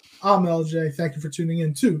Connor, I'm LJ. Thank you for tuning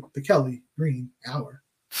in to the Kelly Green Hour.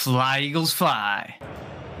 Fly, Eagles, fly.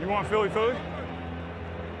 You want Philly food?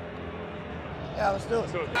 Yeah, let's do it.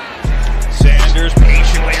 Sanders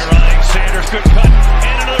patiently running. Sanders, good cut.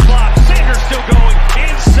 And another block. Sanders still going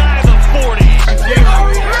inside the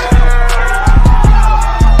 40.